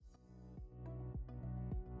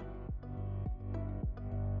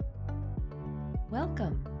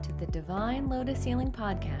Welcome to the Divine Lotus Healing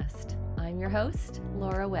Podcast. I'm your host,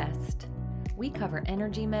 Laura West. We cover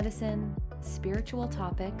energy medicine, spiritual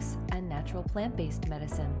topics, and natural plant-based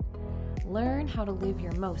medicine. Learn how to live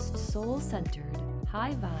your most soul-centered,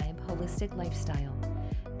 high-vibe, holistic lifestyle.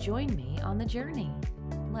 Join me on the journey.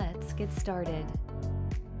 Let's get started.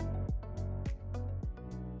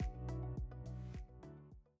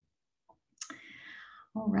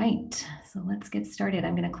 All right, so let's get started.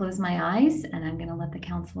 I'm going to close my eyes and I'm going to let the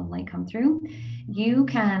council of light come through. You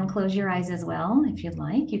can close your eyes as well if you'd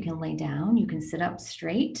like. You can lay down, you can sit up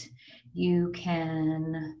straight, you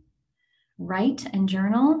can write and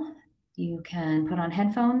journal, you can put on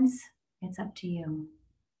headphones. It's up to you.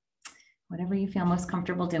 Whatever you feel most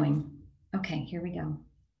comfortable doing. Okay, here we go.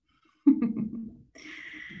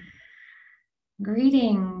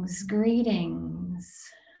 Greetings, greetings.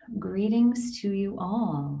 Greetings to you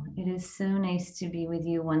all. It is so nice to be with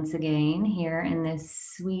you once again here in this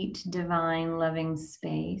sweet, divine, loving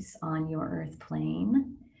space on your earth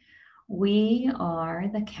plane. We are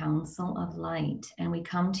the Council of Light, and we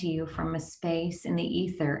come to you from a space in the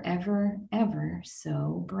ether ever, ever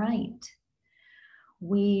so bright.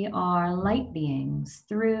 We are light beings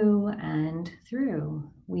through and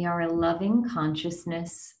through. We are a loving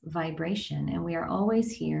consciousness vibration, and we are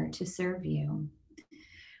always here to serve you.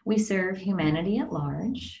 We serve humanity at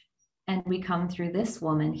large, and we come through this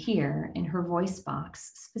woman here in her voice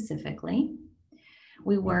box specifically.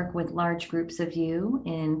 We work with large groups of you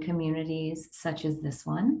in communities such as this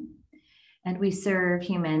one, and we serve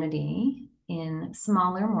humanity in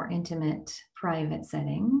smaller, more intimate, private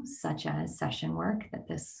settings, such as session work that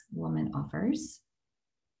this woman offers.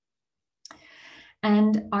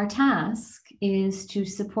 And our task is to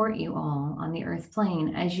support you all on the earth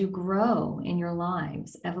plane as you grow in your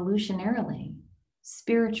lives evolutionarily,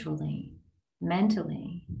 spiritually,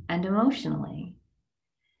 mentally, and emotionally.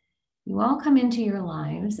 You all come into your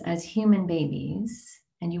lives as human babies,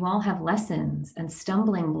 and you all have lessons and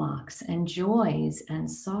stumbling blocks and joys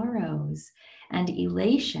and sorrows and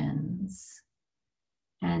elations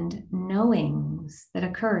and knowings that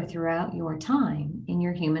occur throughout your time in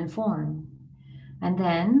your human form. And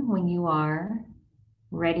then when you are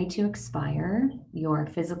ready to expire your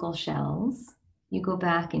physical shells, you go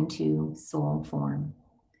back into soul form.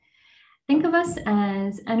 Think of us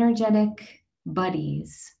as energetic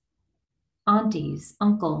buddies, aunties,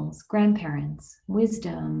 uncles, grandparents,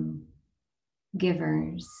 wisdom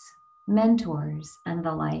givers, mentors, and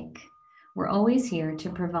the like. We're always here to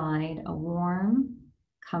provide a warm,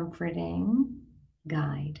 comforting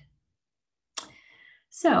guide.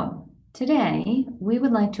 So, today, we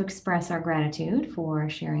would like to express our gratitude for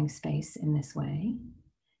sharing space in this way.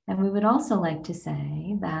 And we would also like to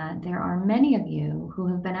say that there are many of you who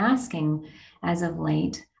have been asking as of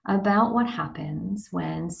late about what happens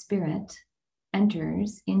when spirit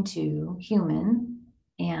enters into human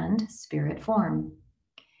and spirit form.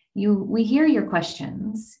 We hear your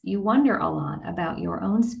questions. You wonder a lot about your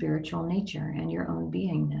own spiritual nature and your own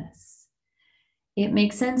beingness. It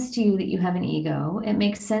makes sense to you that you have an ego. It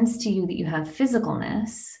makes sense to you that you have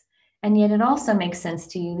physicalness. And yet it also makes sense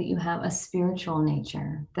to you that you have a spiritual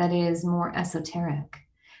nature that is more esoteric,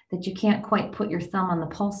 that you can't quite put your thumb on the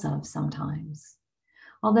pulse of sometimes.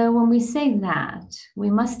 Although when we say that, we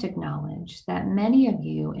must acknowledge that many of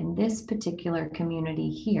you in this particular community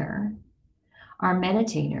here are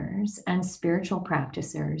meditators and spiritual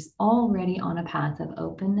practitioners already on a path of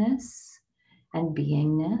openness and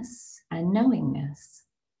beingness and knowingness.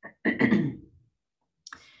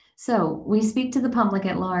 So we speak to the public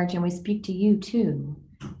at large, and we speak to you too.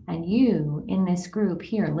 And you in this group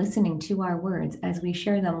here listening to our words as we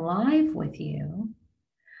share them live with you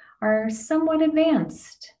are somewhat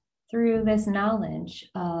advanced through this knowledge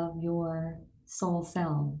of your soul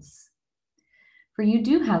selves. For you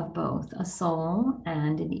do have both a soul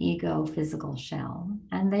and an ego physical shell,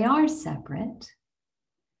 and they are separate.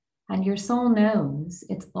 And your soul knows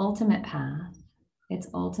its ultimate path, its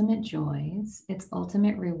ultimate joys, its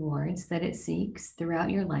ultimate rewards that it seeks throughout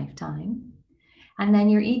your lifetime. And then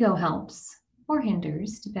your ego helps or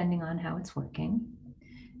hinders, depending on how it's working,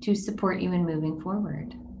 to support you in moving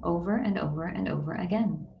forward over and over and over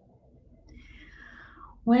again.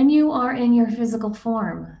 When you are in your physical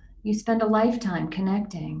form, you spend a lifetime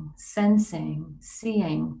connecting, sensing,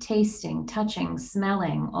 seeing, tasting, touching,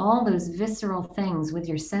 smelling, all those visceral things with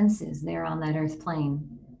your senses there on that earth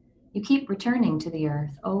plane. You keep returning to the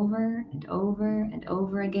earth over and over and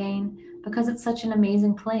over again because it's such an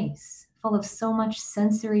amazing place, full of so much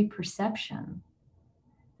sensory perception.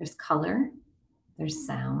 There's color, there's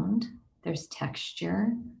sound, there's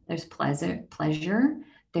texture, there's pleasure,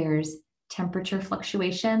 there's temperature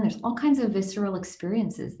fluctuation. There's all kinds of visceral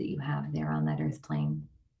experiences that you have there on that earth plane.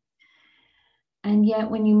 And yet,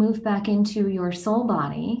 when you move back into your soul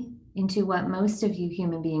body, into what most of you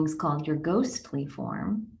human beings call your ghostly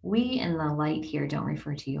form, we in the light here don't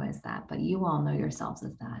refer to you as that, but you all know yourselves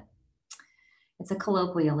as that. It's a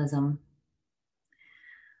colloquialism.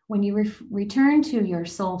 When you return to your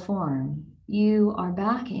soul form, you are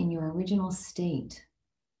back in your original state.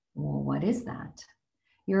 Well, what is that?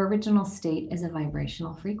 Your original state is a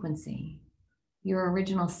vibrational frequency. Your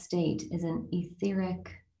original state is an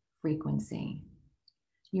etheric frequency.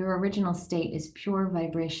 Your original state is pure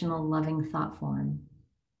vibrational loving thought form.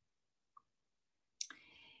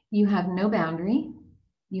 You have no boundary,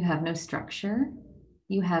 you have no structure,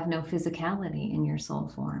 you have no physicality in your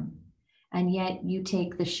soul form. And yet you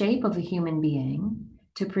take the shape of a human being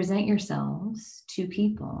to present yourselves to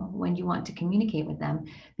people when you want to communicate with them,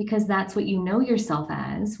 because that's what you know yourself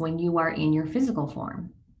as when you are in your physical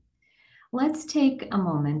form. Let's take a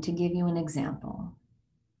moment to give you an example.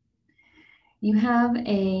 You have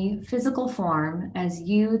a physical form as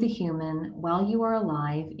you, the human, while you are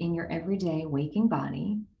alive in your everyday waking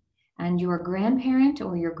body, and your grandparent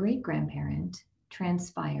or your great-grandparent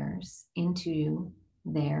transpires into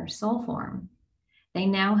their soul form. They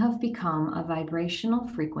now have become a vibrational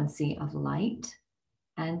frequency of light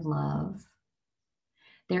and love.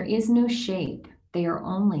 There is no shape. They are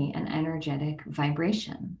only an energetic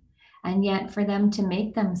vibration. And yet for them to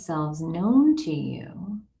make themselves known to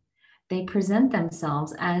you, they present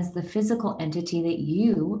themselves as the physical entity that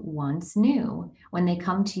you once knew when they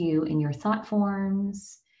come to you in your thought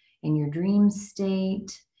forms, in your dream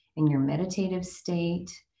state, in your meditative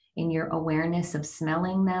state, in your awareness of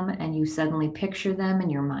smelling them, and you suddenly picture them in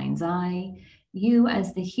your mind's eye. You,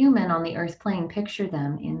 as the human on the earth plane, picture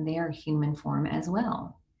them in their human form as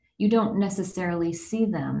well. You don't necessarily see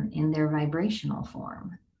them in their vibrational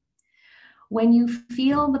form. When you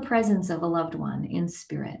feel the presence of a loved one in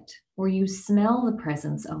spirit, or you smell the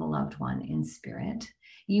presence of a loved one in spirit,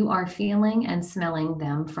 you are feeling and smelling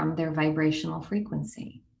them from their vibrational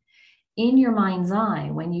frequency. In your mind's eye,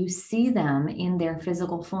 when you see them in their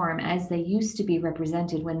physical form as they used to be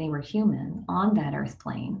represented when they were human on that earth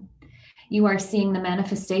plane, you are seeing the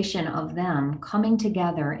manifestation of them coming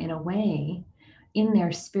together in a way in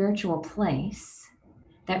their spiritual place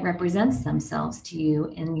that represents themselves to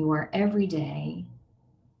you in your everyday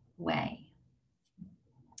way.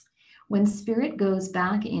 When spirit goes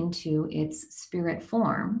back into its spirit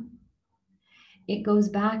form, it goes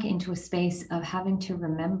back into a space of having to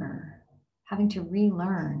remember, having to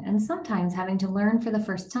relearn, and sometimes having to learn for the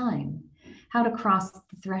first time how to cross the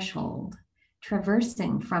threshold,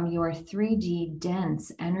 traversing from your 3D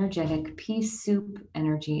dense energetic pea soup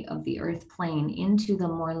energy of the earth plane into the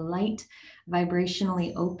more light,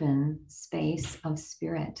 vibrationally open space of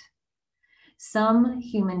spirit. Some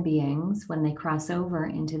human beings, when they cross over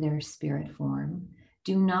into their spirit form,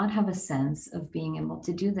 do not have a sense of being able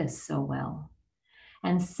to do this so well.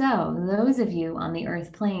 And so those of you on the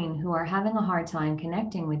earth plane who are having a hard time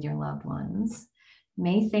connecting with your loved ones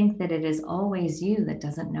may think that it is always you that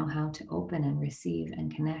doesn't know how to open and receive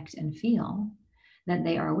and connect and feel that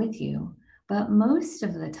they are with you. But most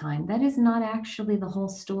of the time, that is not actually the whole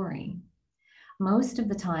story. Most of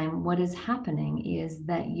the time, what is happening is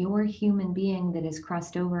that your human being that has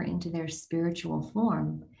crossed over into their spiritual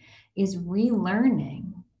form is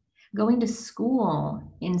relearning, going to school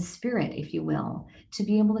in spirit, if you will, to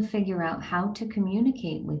be able to figure out how to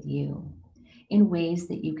communicate with you in ways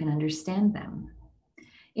that you can understand them.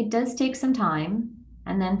 It does take some time,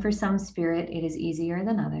 and then for some spirit, it is easier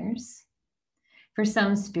than others. For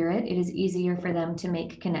some spirit, it is easier for them to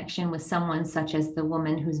make connection with someone such as the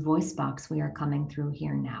woman whose voice box we are coming through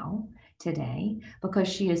here now, today, because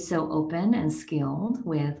she is so open and skilled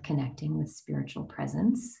with connecting with spiritual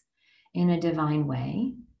presence in a divine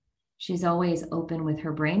way. She's always open with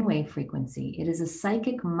her brainwave frequency. It is a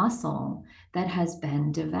psychic muscle that has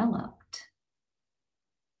been developed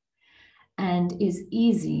and is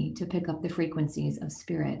easy to pick up the frequencies of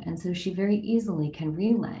spirit. And so she very easily can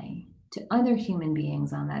relay to other human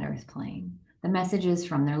beings on that earth plane the messages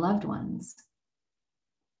from their loved ones.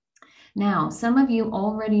 Now, some of you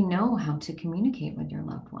already know how to communicate with your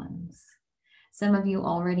loved ones. Some of you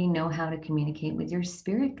already know how to communicate with your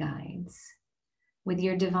spirit guides, with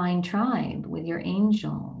your divine tribe, with your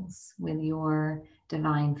angels, with your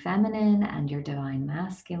divine feminine and your divine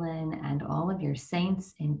masculine, and all of your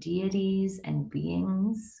saints and deities and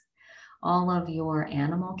beings, all of your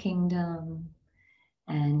animal kingdom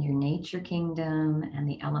and your nature kingdom and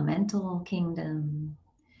the elemental kingdom.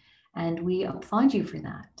 And we applaud you for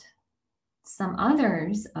that. Some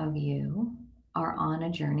others of you are on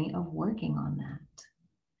a journey of working on that.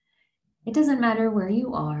 It doesn't matter where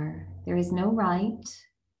you are. There is no right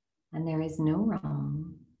and there is no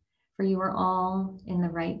wrong, for you are all in the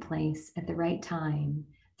right place at the right time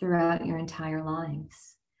throughout your entire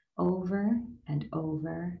lives, over and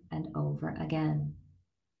over and over again.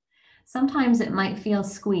 Sometimes it might feel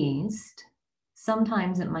squeezed.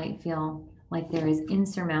 Sometimes it might feel like there is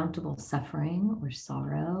insurmountable suffering or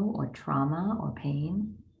sorrow or trauma or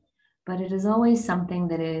pain, but it is always something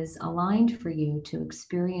that is aligned for you to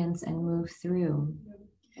experience and move through.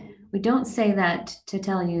 We don't say that to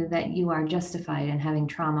tell you that you are justified in having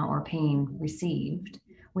trauma or pain received.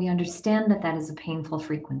 We understand that that is a painful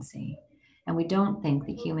frequency, and we don't think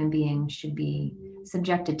that human beings should be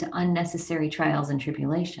subjected to unnecessary trials and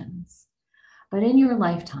tribulations. But in your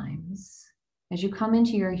lifetimes, as you come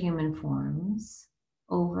into your human forms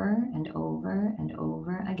over and over and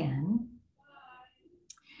over again,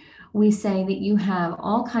 we say that you have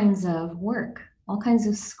all kinds of work, all kinds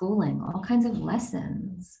of schooling, all kinds of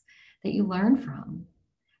lessons that you learn from,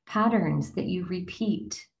 patterns that you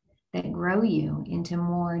repeat that grow you into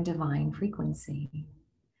more divine frequency,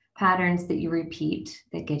 patterns that you repeat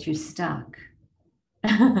that get you stuck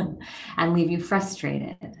and leave you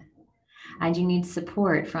frustrated. And you need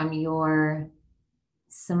support from your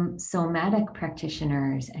somatic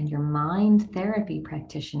practitioners and your mind therapy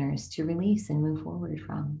practitioners to release and move forward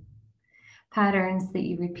from. Patterns that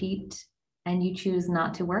you repeat and you choose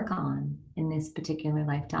not to work on in this particular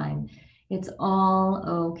lifetime. It's all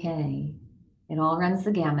okay. It all runs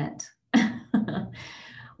the gamut.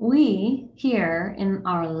 We here in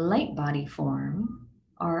our light body form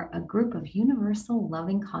are a group of universal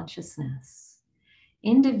loving consciousness,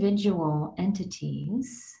 individual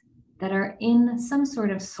entities that are in some sort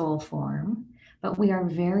of soul form, but we are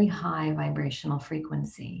very high vibrational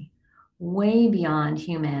frequency, way beyond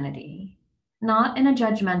humanity. Not in a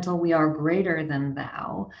judgmental, we are greater than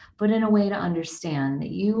thou, but in a way to understand that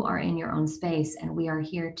you are in your own space and we are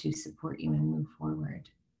here to support you and move forward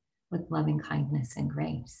with loving kindness and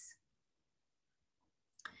grace.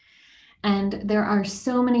 And there are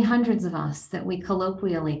so many hundreds of us that we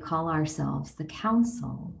colloquially call ourselves the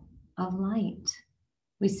Council of Light.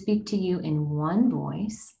 We speak to you in one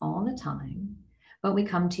voice all the time, but we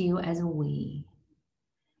come to you as a we.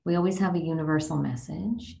 We always have a universal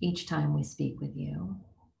message each time we speak with you.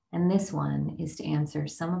 And this one is to answer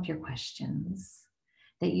some of your questions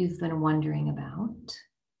that you've been wondering about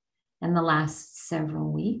in the last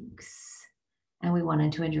several weeks. And we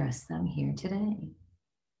wanted to address them here today.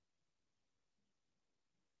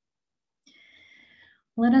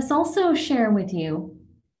 Let us also share with you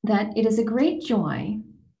that it is a great joy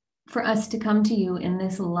for us to come to you in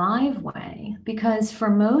this live way, because for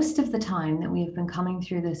most of the time that we've been coming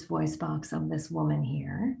through this voice box of this woman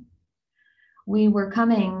here, we were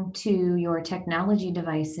coming to your technology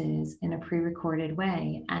devices in a pre-recorded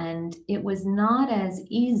way, and it was not as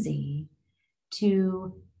easy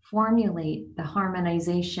to formulate the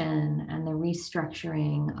harmonization and the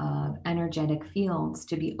restructuring of energetic fields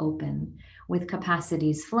to be open with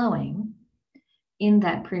capacities flowing in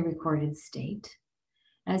that pre-recorded state,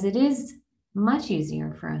 as it is much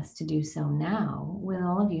easier for us to do so now with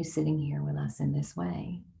all of you sitting here with us in this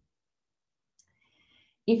way.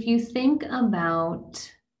 If you think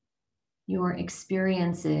about your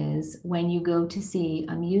experiences when you go to see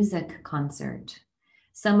a music concert,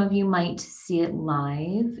 some of you might see it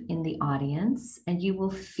live in the audience and you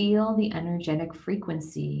will feel the energetic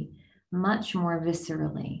frequency much more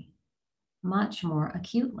viscerally, much more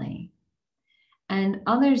acutely. And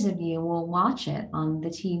others of you will watch it on the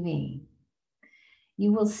TV.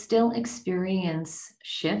 You will still experience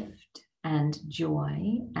shift and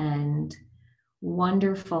joy and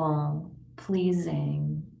wonderful,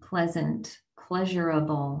 pleasing, pleasant,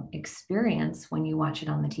 pleasurable experience when you watch it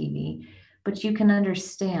on the TV, but you can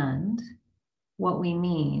understand what we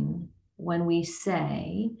mean when we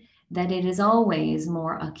say that it is always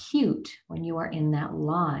more acute when you are in that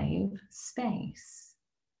live space.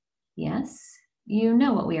 Yes? You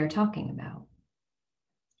know what we are talking about.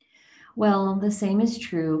 Well, the same is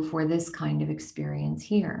true for this kind of experience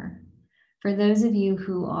here. For those of you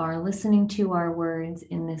who are listening to our words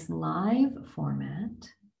in this live format,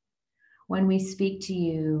 when we speak to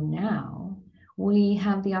you now, we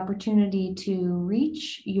have the opportunity to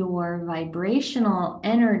reach your vibrational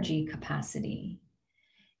energy capacity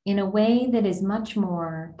in a way that is much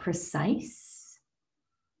more precise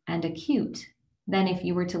and acute than if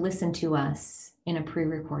you were to listen to us in a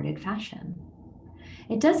pre-recorded fashion.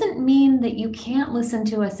 It doesn't mean that you can't listen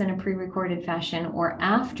to us in a pre-recorded fashion or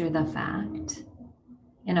after the fact.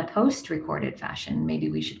 in a post-recorded fashion, maybe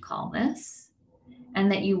we should call this,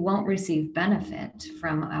 and that you won't receive benefit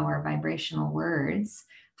from our vibrational words,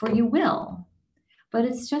 for you will. But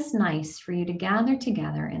it's just nice for you to gather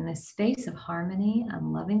together in this space of harmony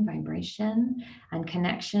and loving vibration and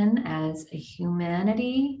connection as a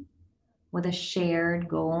humanity with a shared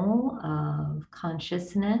goal of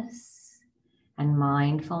consciousness and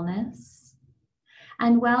mindfulness.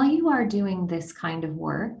 And while you are doing this kind of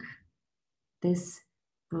work, this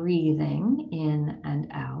breathing in and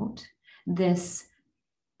out, this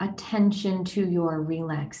attention to your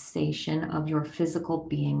relaxation of your physical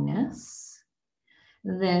beingness,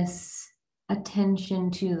 this attention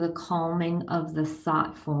to the calming of the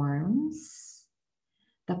thought forms,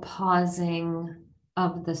 the pausing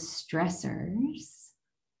of the stressors,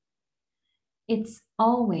 it's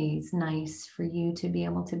always nice for you to be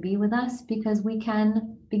able to be with us because we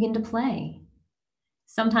can begin to play.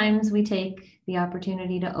 Sometimes we take the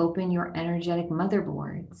opportunity to open your energetic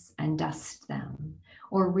motherboards and dust them,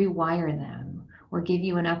 or rewire them, or give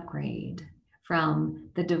you an upgrade from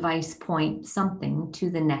the device point something to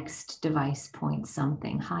the next device point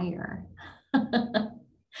something higher.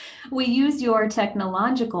 We use your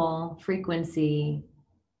technological frequency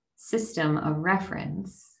system of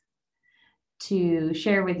reference to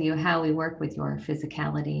share with you how we work with your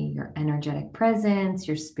physicality, your energetic presence,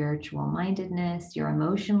 your spiritual mindedness, your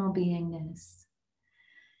emotional beingness.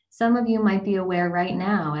 Some of you might be aware right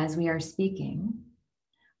now, as we are speaking,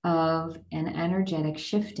 of an energetic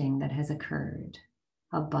shifting that has occurred,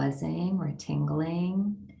 a buzzing or a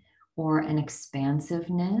tingling or an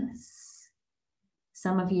expansiveness.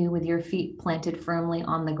 Some of you with your feet planted firmly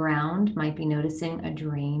on the ground might be noticing a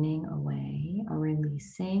draining away, a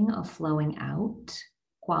releasing, a flowing out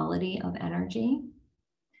quality of energy.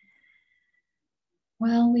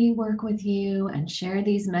 While we work with you and share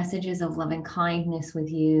these messages of loving kindness with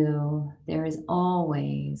you, there is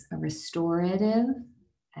always a restorative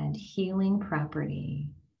and healing property,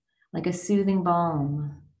 like a soothing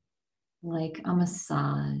balm, like a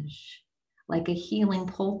massage, like a healing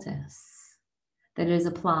poultice that is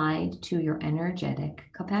applied to your energetic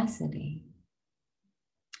capacity.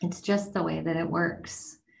 It's just the way that it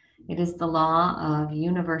works. It is the law of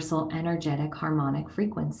universal energetic harmonic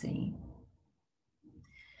frequency.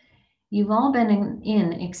 You've all been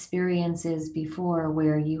in experiences before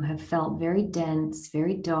where you have felt very dense,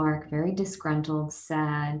 very dark, very disgruntled,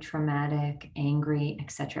 sad, traumatic, angry,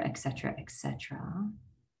 etc., etc., etc.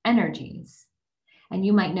 energies. And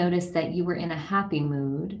you might notice that you were in a happy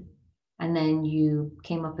mood, and then you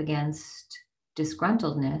came up against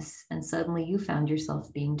disgruntledness, and suddenly you found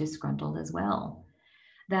yourself being disgruntled as well.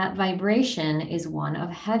 That vibration is one of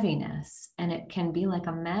heaviness, and it can be like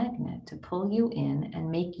a magnet to pull you in and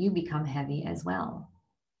make you become heavy as well.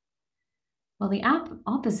 Well, the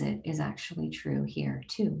opposite is actually true here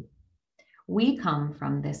too. We come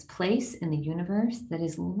from this place in the universe that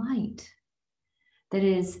is light, that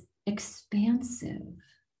is expansive,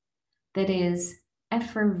 that is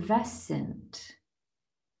effervescent,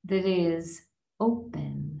 that is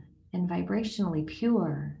open and vibrationally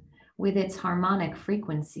pure with its harmonic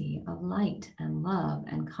frequency of light and love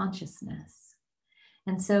and consciousness.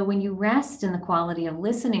 And so when you rest in the quality of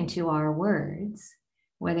listening to our words,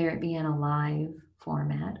 whether it be in a live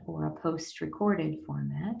format or a post-recorded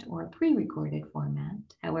format or a pre-recorded format,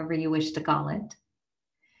 however you wish to call it,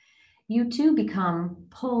 you too become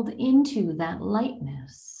pulled into that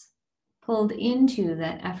lightness, pulled into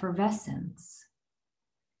that effervescence,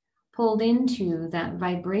 pulled into that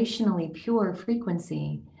vibrationally pure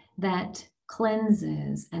frequency that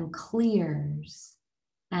cleanses and clears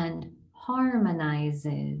and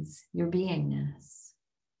harmonizes your beingness.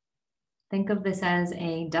 Think of this as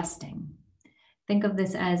a dusting. Think of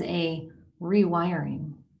this as a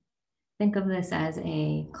rewiring. Think of this as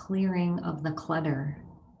a clearing of the clutter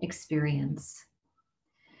experience.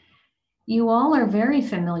 You all are very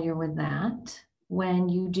familiar with that when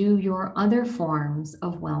you do your other forms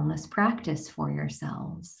of wellness practice for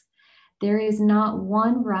yourselves. There is not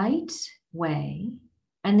one right way,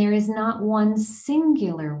 and there is not one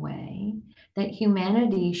singular way that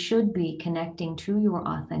humanity should be connecting to your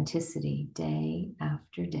authenticity day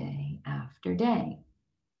after day after day.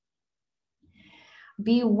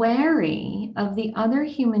 Be wary of the other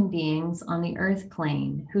human beings on the earth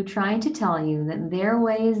plane who try to tell you that their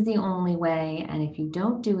way is the only way, and if you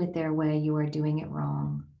don't do it their way, you are doing it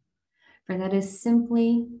wrong. For that is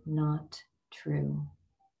simply not true.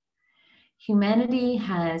 Humanity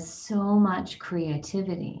has so much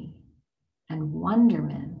creativity and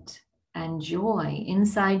wonderment and joy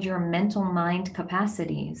inside your mental mind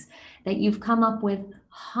capacities that you've come up with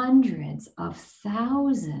hundreds of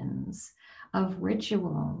thousands of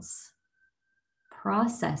rituals,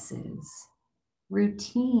 processes,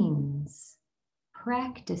 routines,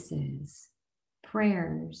 practices,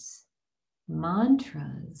 prayers,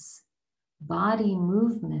 mantras, body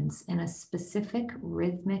movements in a specific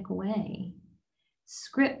rhythmic way,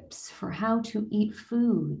 scripts for how to eat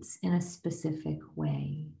foods in a specific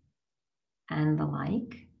way, and the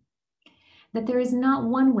like, that there is not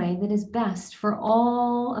one way that is best for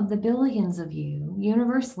all of the billions of you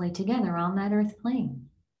universally together on that earth plane.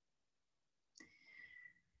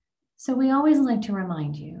 So we always like to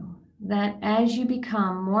remind you that as you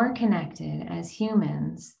become more connected as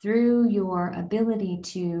humans through your ability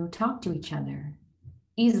to talk to each other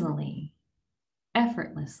easily,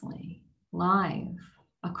 effortlessly, live,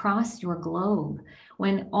 across your globe,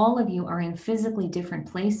 when all of you are in physically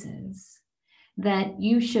different places, that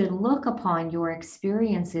you should look upon your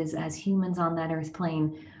experiences as humans on that earth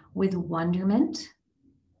plane with wonderment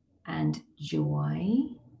and joy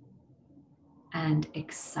and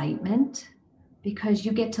excitement, because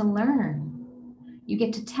you get to learn, you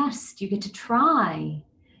get to test, you get to try,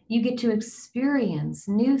 you get to experience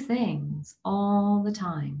new things all the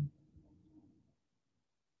time.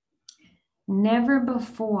 Never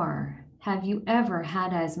before have you ever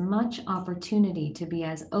had as much opportunity to be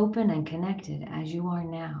as open and connected as you are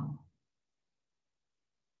now.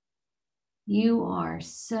 You are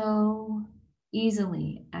so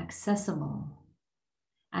easily accessible,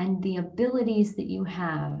 and the abilities that you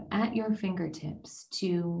have at your fingertips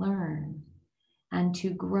to learn and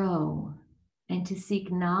to grow and to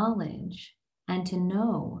seek knowledge and to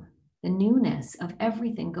know the newness of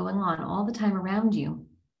everything going on all the time around you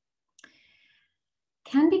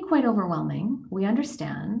can be quite overwhelming. We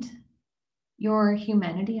understand. Your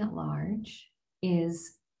humanity at large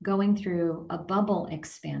is going through a bubble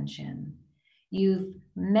expansion. You've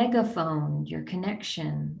megaphoned your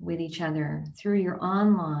connection with each other through your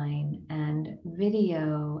online and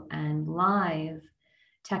video and live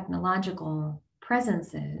technological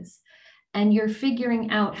presences, and you're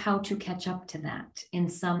figuring out how to catch up to that in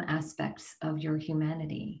some aspects of your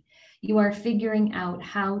humanity. You are figuring out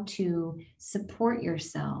how to support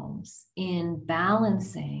yourselves in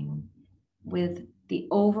balancing with the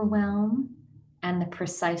overwhelm and the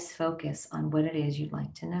precise focus on what it is you'd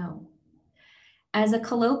like to know. As a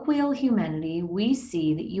colloquial humanity, we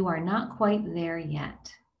see that you are not quite there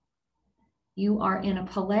yet. You are in a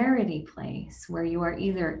polarity place where you are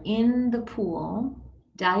either in the pool,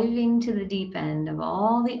 diving to the deep end of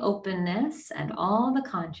all the openness and all the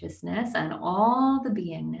consciousness and all the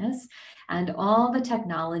beingness and all the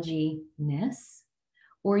technology-ness,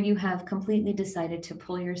 or you have completely decided to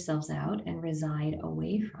pull yourselves out and reside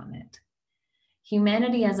away from it.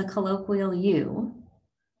 Humanity as a colloquial you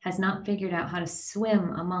has not figured out how to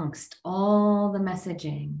swim amongst all the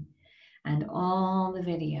messaging and all the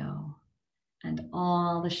video and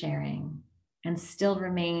all the sharing and still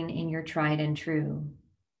remain in your tried and true.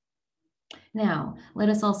 Now, let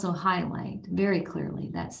us also highlight very clearly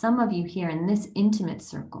that some of you here in this intimate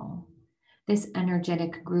circle, this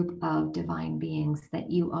energetic group of divine beings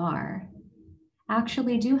that you are,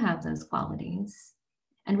 actually do have those qualities,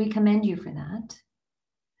 and we commend you for that.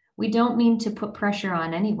 We don't mean to put pressure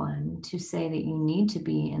on anyone to say that you need to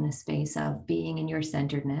be in the space of being in your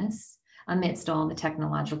centeredness amidst all the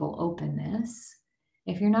technological openness.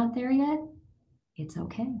 If you're not there yet, it's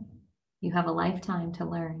okay. You have a lifetime to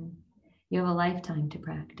learn. You have a lifetime to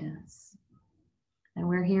practice. And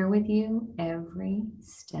we're here with you every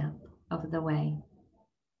step of the way.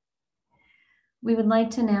 We would like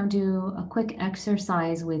to now do a quick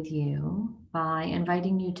exercise with you by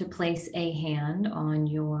inviting you to place a hand on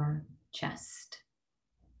your chest.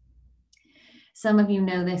 Some of you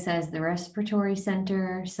know this as the respiratory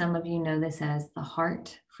center. Some of you know this as the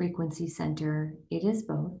heart frequency center. It is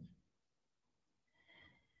both.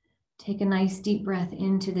 Take a nice deep breath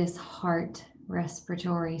into this heart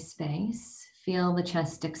respiratory space. Feel the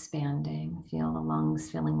chest expanding. Feel the lungs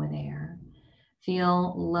filling with air.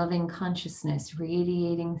 Feel loving consciousness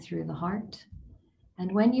radiating through the heart.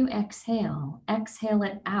 And when you exhale, exhale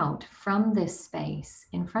it out from this space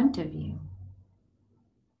in front of you.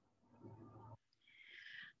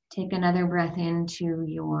 Take another breath into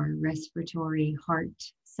your respiratory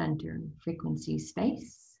heart center frequency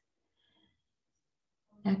space.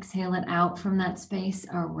 Exhale it out from that space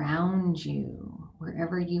around you,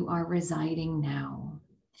 wherever you are residing now.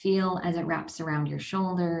 Feel as it wraps around your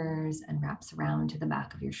shoulders and wraps around to the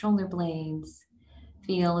back of your shoulder blades.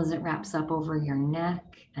 Feel as it wraps up over your neck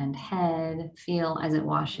and head. Feel as it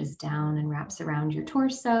washes down and wraps around your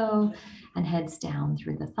torso and heads down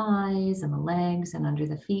through the thighs and the legs and under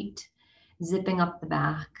the feet, zipping up the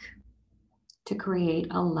back to create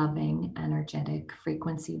a loving, energetic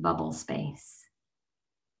frequency bubble space.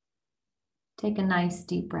 Take a nice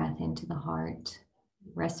deep breath into the heart,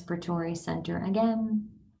 respiratory center again.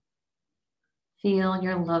 Feel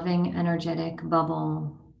your loving, energetic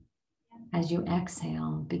bubble as you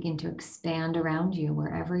exhale, begin to expand around you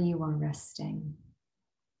wherever you are resting.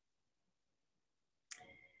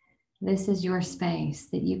 This is your space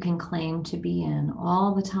that you can claim to be in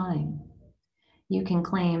all the time. You can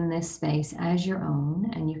claim this space as your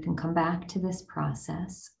own, and you can come back to this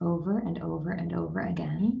process over and over and over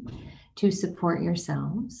again to support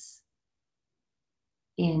yourselves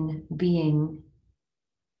in being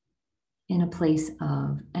in a place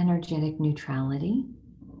of energetic neutrality,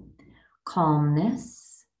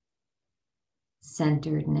 calmness,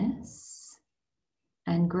 centeredness,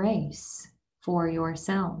 and grace for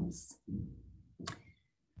yourselves.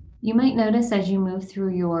 You might notice as you move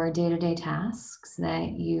through your day-to-day tasks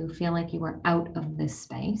that you feel like you are out of this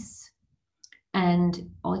space.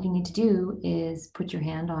 And all you need to do is put your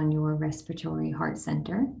hand on your respiratory heart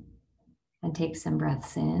center and take some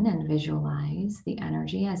breaths in and visualize the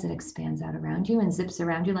energy as it expands out around you and zips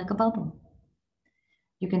around you like a bubble.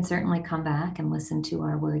 You can certainly come back and listen to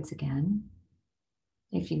our words again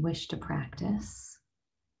if you wish to practice.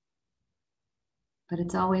 But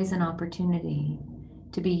it's always an opportunity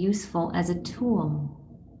to be useful as a tool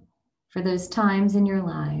for those times in your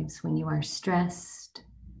lives when you are stressed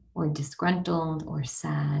or disgruntled or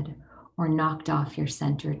sad or knocked off your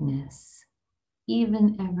centeredness,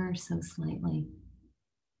 even ever so slightly.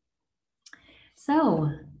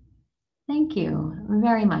 So, thank you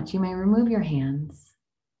very much. You may remove your hands.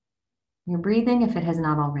 Your breathing, if it has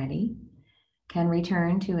not already, can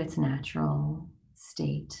return to its natural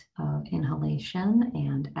state of inhalation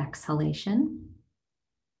and exhalation.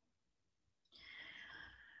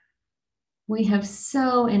 We have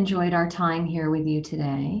so enjoyed our time here with you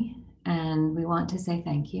today, and we want to say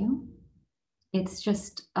thank you. It's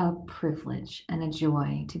just a privilege and a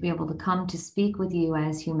joy to be able to come to speak with you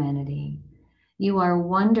as humanity. You are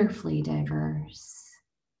wonderfully diverse.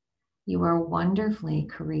 You are wonderfully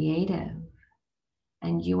creative.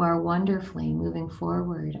 And you are wonderfully moving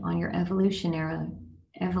forward on your evolutionary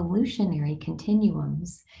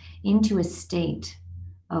continuums into a state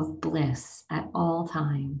of bliss at all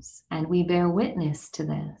times. And we bear witness to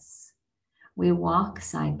this. We walk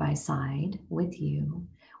side by side with you.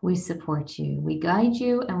 We support you. We guide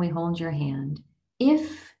you and we hold your hand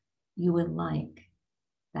if you would like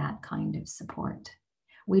that kind of support.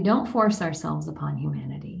 We don't force ourselves upon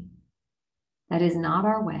humanity. That is not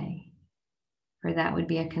our way, for that would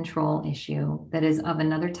be a control issue that is of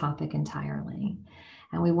another topic entirely.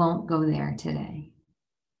 And we won't go there today.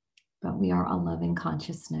 But we are a loving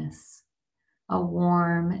consciousness, a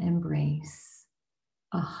warm embrace,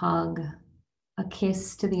 a hug, a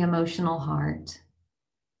kiss to the emotional heart,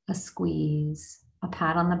 a squeeze, a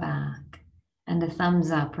pat on the back, and a thumbs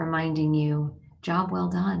up reminding you, job well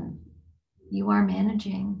done. You are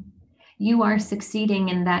managing. You are succeeding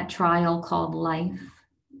in that trial called life,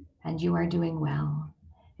 and you are doing well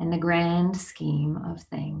in the grand scheme of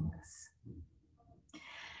things.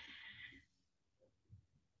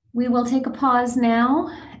 We will take a pause now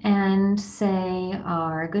and say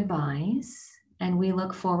our goodbyes, and we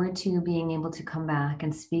look forward to being able to come back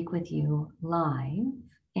and speak with you live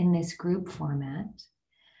in this group format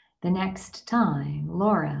the next time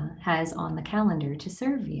Laura has on the calendar to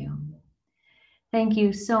serve you. Thank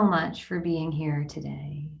you so much for being here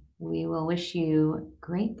today. We will wish you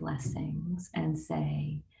great blessings and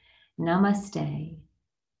say namaste,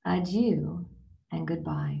 adieu, and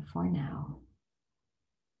goodbye for now.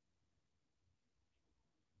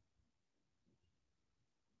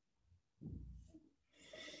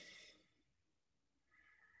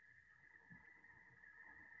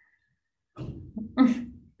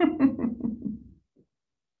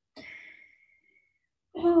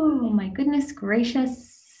 Oh my goodness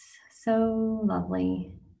gracious, so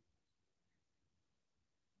lovely.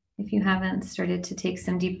 If you haven't started to take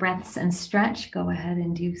some deep breaths and stretch, go ahead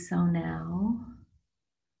and do so now.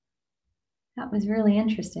 That was really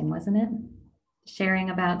interesting, wasn't it?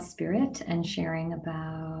 Sharing about spirit and sharing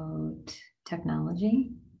about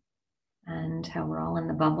technology and how we're all in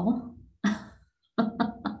the bubble.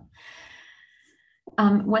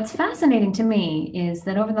 What's fascinating to me is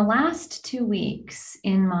that over the last 2 weeks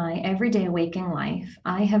in my everyday waking life,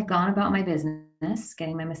 I have gone about my business,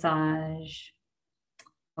 getting my massage,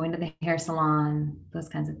 going to the hair salon, those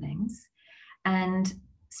kinds of things. And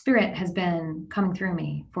spirit has been coming through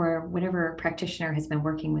me for whatever practitioner has been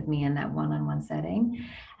working with me in that one-on-one setting.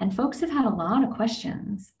 And folks have had a lot of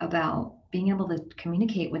questions about being able to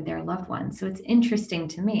communicate with their loved ones. So it's interesting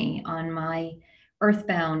to me on my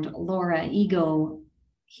earthbound Laura ego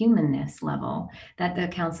humanness level that the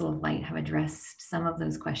Council of Light have addressed some of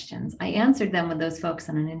those questions. I answered them with those folks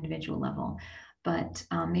on an individual level, but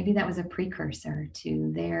maybe that was a precursor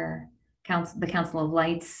to their the Council of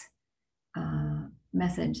Light's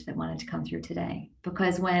message that wanted to come through today.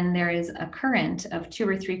 Because when there is a current of 2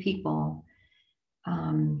 or 3 people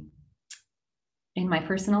in my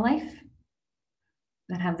personal life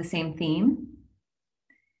that have the same theme,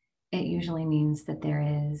 it usually means that there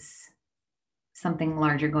is something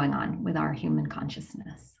larger going on with our human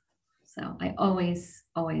consciousness. So I always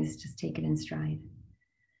just take it in stride.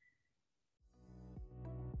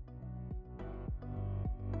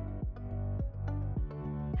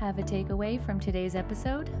 Have a takeaway from today's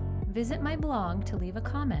episode? Visit my blog to leave a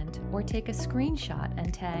comment or take a screenshot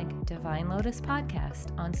and tag Divine Lotus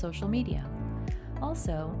Podcast on social media.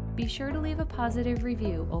 Also, be sure to leave a positive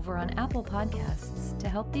review over on Apple Podcasts to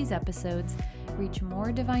help these episodes reach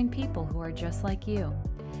more divine people who are just like you.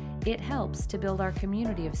 It helps to build our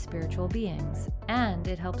community of spiritual beings, and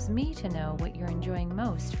it helps me to know what you're enjoying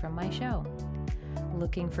most from my show.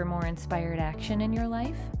 Looking for more inspired action in your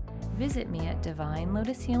life? Visit me at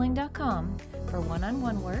divinelotushealing.com for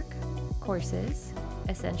one-on-one work, courses,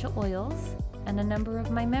 essential oils, and a number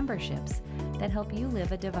of my memberships that help you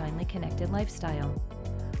live a divinely connected lifestyle.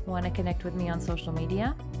 Want to connect with me on social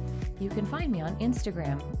media? You can find me on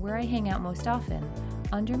Instagram, where I hang out most often,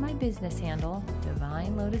 under my business handle,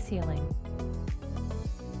 Divine Lotus Healing.